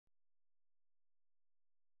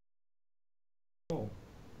Oh,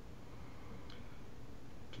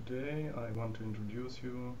 today I want to introduce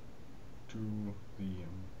you to the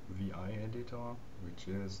VI editor, which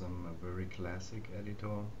is a very classic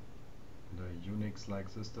editor, the Unix-like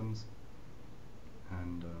systems,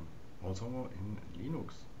 and also in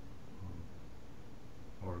Linux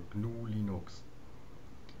or GNU Linux.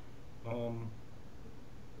 Um,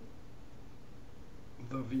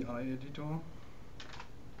 the VI editor,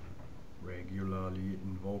 regularly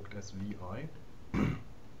invoked as VI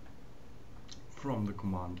from the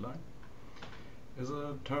command line, is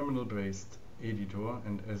a terminal-based editor,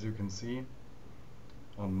 and as you can see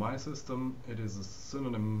on my system it is a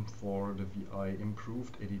synonym for the VI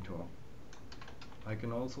improved editor. I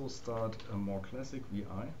can also start a more classic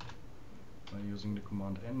VI by using the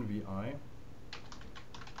command nvi,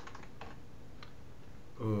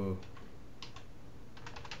 uh,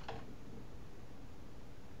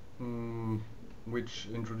 which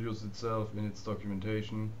introduces itself in its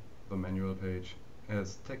documentation, the manual page,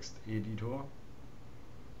 as text editor.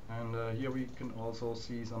 And here we can also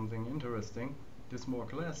see something interesting. This more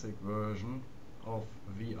classic version of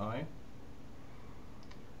VI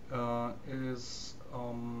is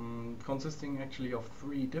consisting actually of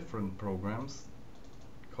three different programs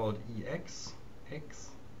called EX, X,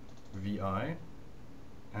 VI,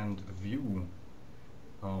 and View.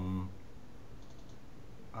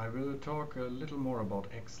 I will talk a little more about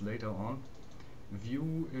X later on.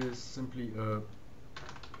 View is simply a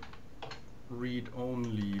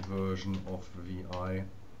read-only version of VI,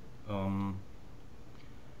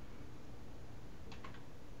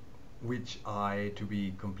 which I, to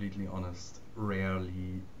be completely honest,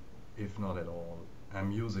 rarely, if not at all,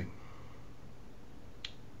 am using.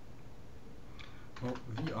 Well,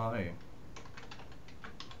 VI,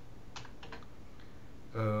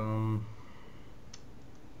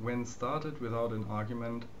 when started without an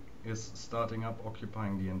argument, is starting up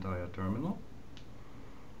occupying the entire terminal.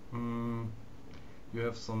 You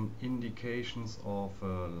have some indications of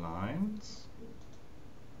lines.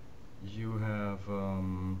 You have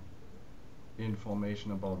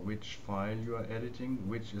information about which file you are editing,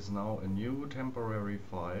 which is now a new temporary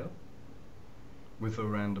file with a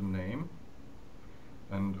random name,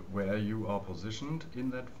 and where you are positioned in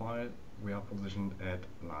that file. We are positioned at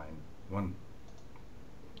line 1.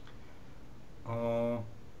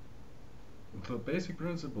 The basic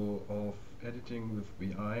principle of editing with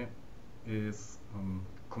VI is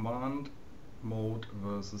command mode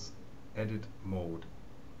versus edit mode.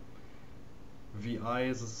 VI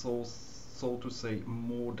is a so to say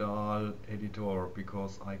modal editor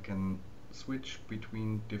because I can switch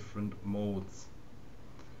between different modes.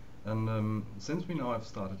 And since we now have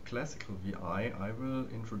started classical VI, I will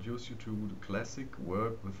introduce you to the classic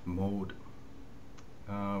work with mode.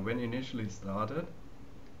 When initially started,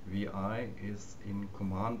 VI is in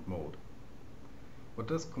command mode. What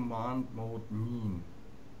does command mode mean?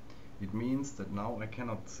 It means that now I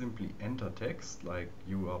cannot simply enter text like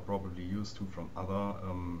you are probably used to from other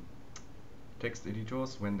text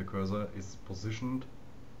editors when the cursor is positioned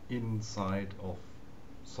inside of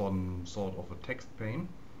some sort of a text pane.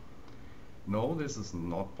 No, this is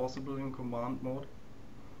not possible in command mode.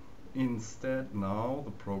 Instead, now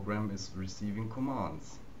the program is receiving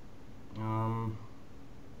commands.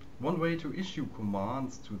 One way to issue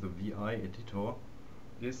commands to the VI editor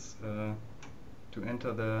is to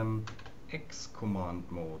enter the X command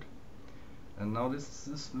mode. And now this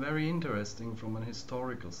is very interesting from an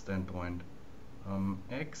historical standpoint.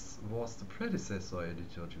 X was the predecessor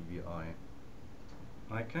editor to VI.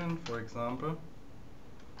 I can, for example,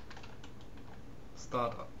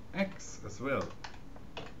 start X as well.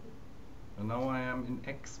 And now I am in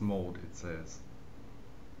X mode, it says.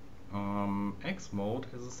 X mode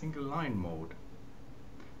is a single line mode.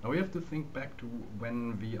 Now we have to think back to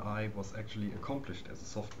when VI was actually accomplished as a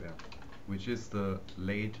software, which is the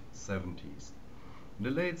late 70s. In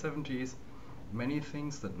the late 70s, many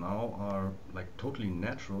things that now are like totally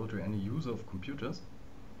natural to any user of computers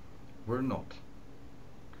were not.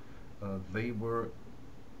 They were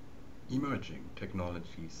emerging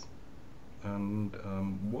technologies. And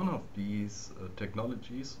one of these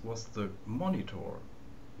technologies was the monitor.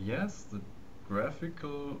 Yes, the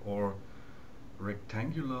graphical or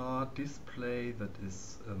rectangular display that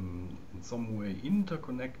is in some way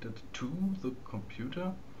interconnected to the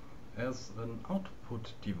computer as an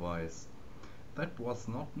output device. That was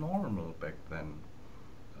not normal back then.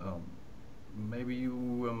 Maybe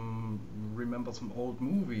you remember some old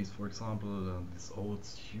movies, for example this old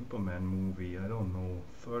Superman movie, I don't know,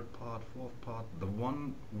 third part, fourth part, the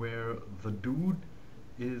one where the dude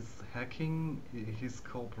is hacking his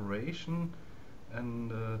corporation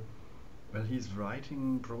and Well, he's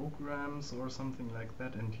writing programs or something like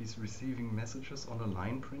that, and he's receiving messages on a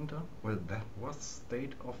line printer. Well, that was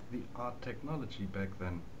state-of-the-art technology back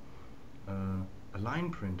then. A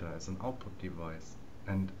line printer as an output device.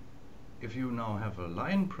 And if you now have a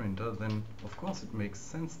line printer, then of course it makes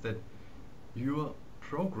sense that your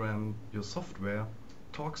program, your software,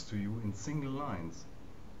 talks to you in single lines.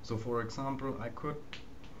 So for example, I could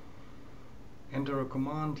enter a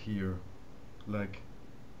command here, like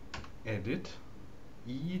edit,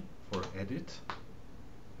 E for edit,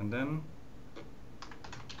 and then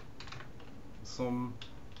some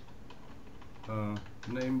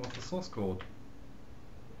name of the source code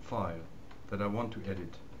file that I want to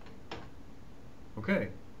edit. Okay,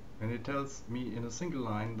 and it tells me in a single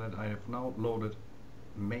line that I have now loaded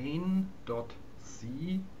main.c,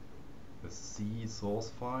 the C source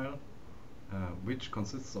file, which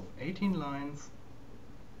consists of 18 lines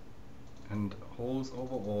and holds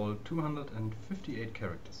overall 258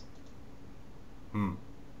 characters. And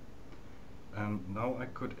now I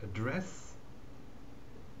could address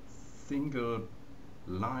single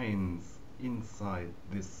lines inside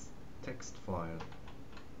this text file.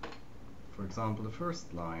 For example, the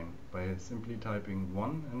first line by simply typing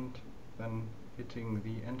 1 and then hitting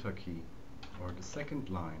the enter key, or the second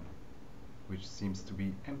line, which seems to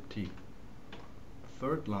be empty. The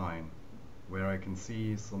third line, where I can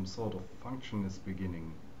see some sort of function is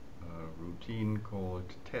beginning, a routine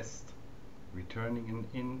called test, returning an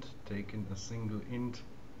int, taking a single int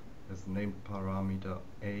as named parameter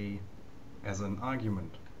a as an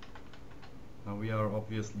argument. Now we are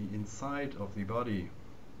obviously inside of the body,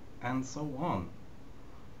 and so on.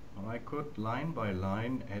 Now I could line by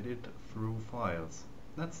line edit through files.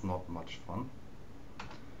 That's not much fun.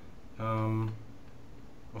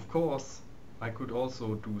 Of course, I could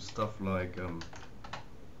also do stuff like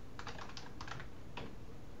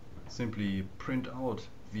simply print out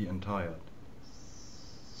the entire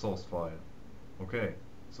source file. Okay,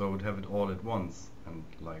 so I would have it all at once and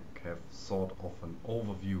like have sort of an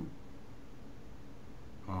overview.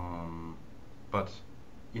 But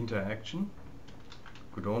interaction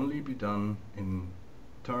could only be done in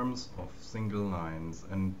terms of single lines,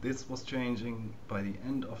 and this was changing by the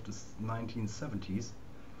end of the 1970s.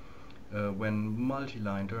 When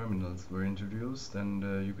multi-line terminals were introduced, and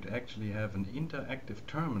you could actually have an interactive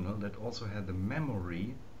terminal that also had the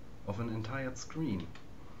memory of an entire screen.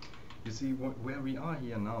 You see, where we are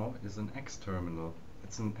here now is an X terminal.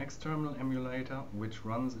 It's an X terminal emulator which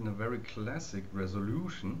runs in a very classic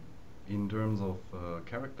resolution in terms of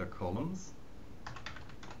character columns,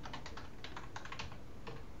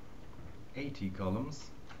 80 columns,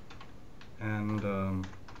 and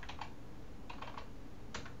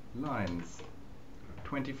lines,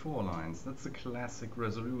 24 lines. That's a classic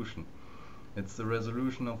resolution. It's the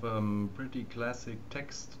resolution of a pretty classic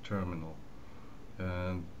text terminal.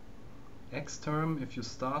 Xterm, if you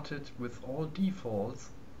start it with all defaults,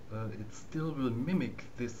 it still will mimic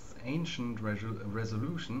this ancient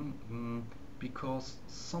resolution, because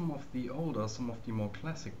some of the more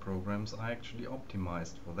classic programs are actually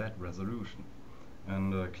optimized for that resolution.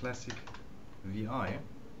 And Classic VI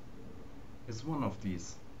is one of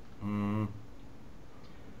these.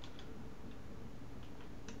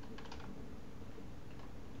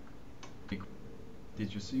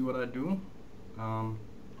 Did you see what I do?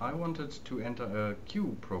 I wanted to enter a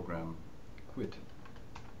Q program, quit,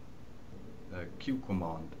 a Q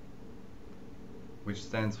command, which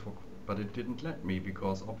stands for, but it didn't let me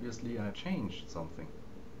because obviously I changed something.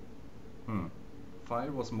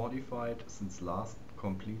 File was modified since last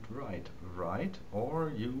complete write. Write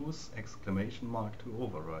or use exclamation mark to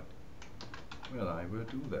overwrite. Well, I will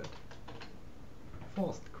do that.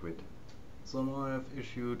 Forced quit. So now I have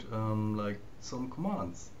issued like some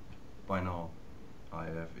commands by now. I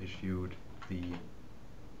have issued the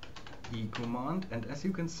E command, and as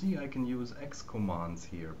you can see I can use X commands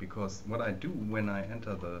here, because what I do when I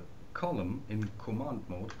enter the column in command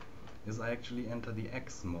mode is I actually enter the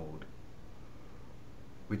X mode,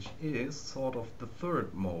 which is sort of the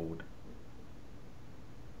third mode.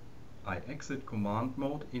 I exit command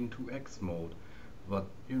mode into X mode, but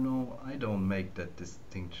you know, I don't make that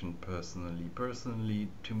distinction personally. Personally,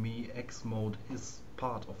 to me, X mode is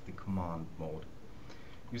part of the command mode.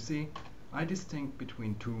 You see, I distinct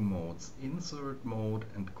between two modes, insert mode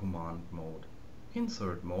and command mode.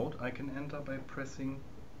 Insert mode I can enter by pressing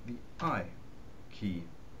the I key,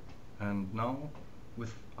 and now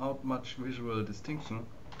without much visual distinction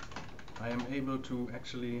I am able to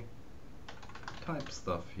actually type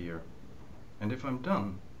stuff here, and if I'm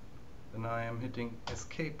done then I am hitting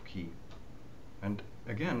escape key, and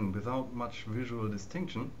again without much visual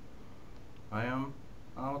distinction I am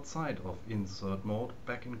outside of insert mode,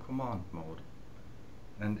 back in command mode.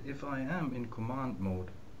 And if I am in command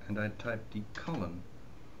mode and I type the colon,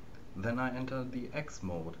 then I enter the X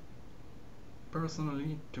mode.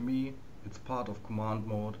 Personally, to me, it's part of command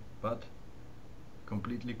mode, but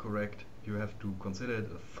completely correct, you have to consider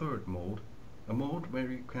it a third mode, a mode where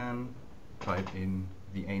you can type in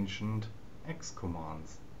the ancient X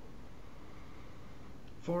commands.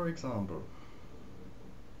 For example,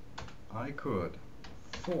 I could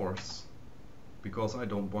force, because I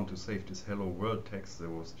don't want to save this hello world text, that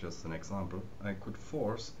was just an example, I could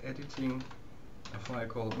force editing a file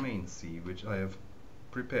called main.c, which I have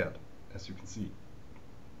prepared, as you can see.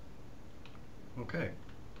 Okay.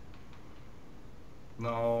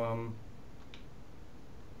 Now,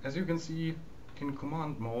 as you can see, in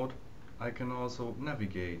command mode, I can also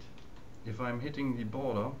navigate. If I'm hitting the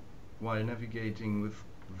border while navigating with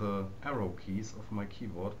the arrow keys of my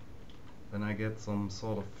keyboard, then I get some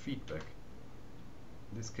sort of feedback.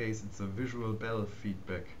 In this case, it's a visual bell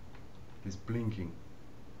feedback, this blinking.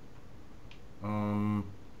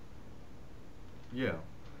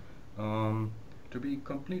 To be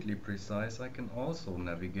completely precise, I can also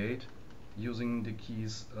navigate using the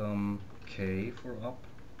keys K for up,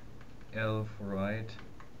 L for right,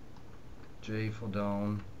 J for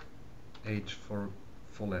down, H for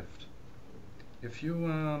left. If you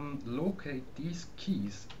locate these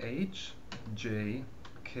keys H, J,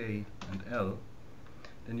 K and L,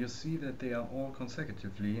 then you see that they are all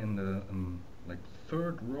consecutively in the like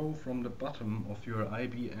third row from the bottom of your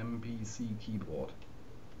IBM PC keyboard.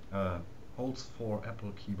 Holds for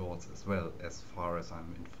Apple keyboards as well, as far as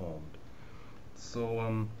I'm informed.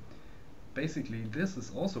 So basically this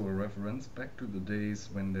is also a reference back to the days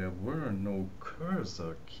when there were no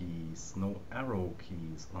cursor keys, no arrow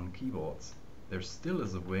keys on keyboards. There still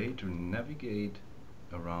is a way to navigate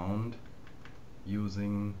around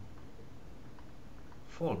using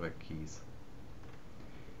fallback keys.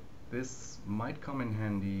 This might come in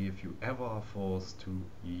handy if you ever are forced to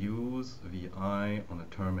use VI on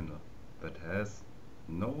a terminal that has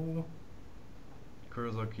no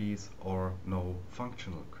cursor keys or no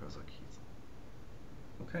functional cursor keys.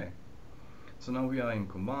 Okay, so now we are in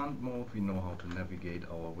command mode, we know how to navigate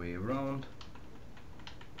our way around,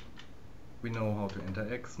 we know how to enter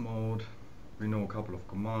X mode, we know a couple of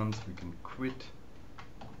commands, we can quit,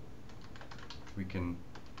 we can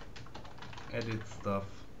edit stuff,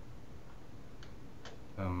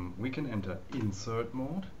 we can enter insert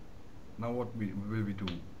mode. Now what will we do?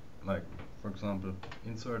 Like, for example,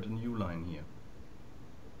 insert a new line here.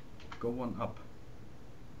 Go one up.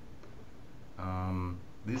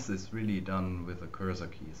 This is really done with the cursor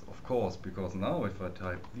keys, of course, because now if I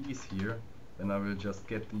type these here, then I will just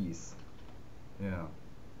get these. Yeah.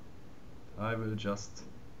 I will just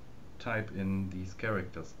type in these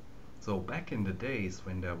characters. So back in the days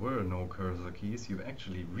when there were no cursor keys, you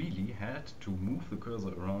actually really had to move the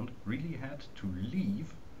cursor around, really had to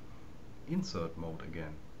leave insert mode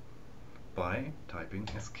again by typing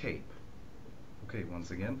escape. Okay,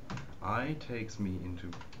 once again, I takes me into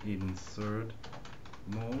insert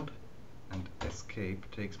mode and escape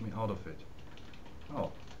takes me out of it.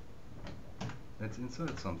 Oh, let's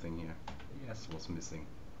insert something here. Yes was missing.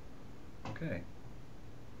 Okay.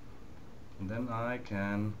 And then I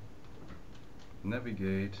can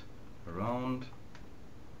navigate around,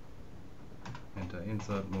 enter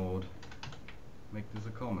insert mode, make this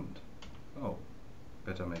a comment. Oh,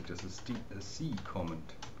 better make this a C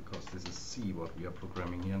comment, because this is C what we are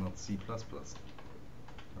programming here, not C++,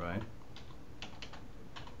 right?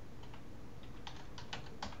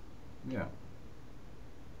 Yeah.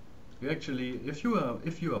 You actually, if you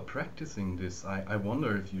are practicing this, I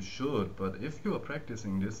wonder if you should, but if you are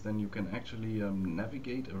practicing this, then you can actually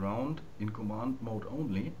navigate around in command mode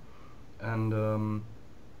only and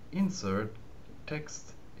insert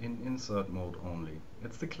text in insert mode only.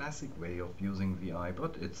 It's the classic way of using VI,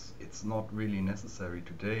 but it's not really necessary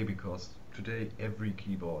today, because today every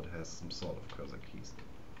keyboard has some sort of cursor keys.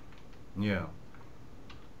 Yeah.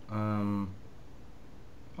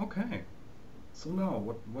 Okay. So now,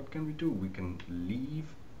 what can we do? We can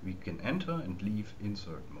enter and leave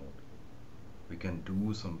insert mode. We can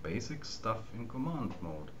do some basic stuff in command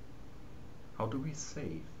mode. How do we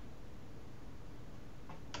save?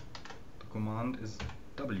 The command is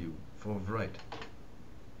W for write.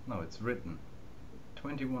 Now it's written.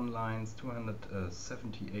 21 lines,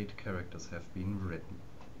 278 characters have been written.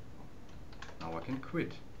 Now I can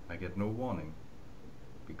quit. I get no warning,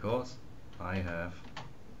 because I have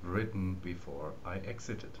written before I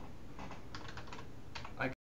exited.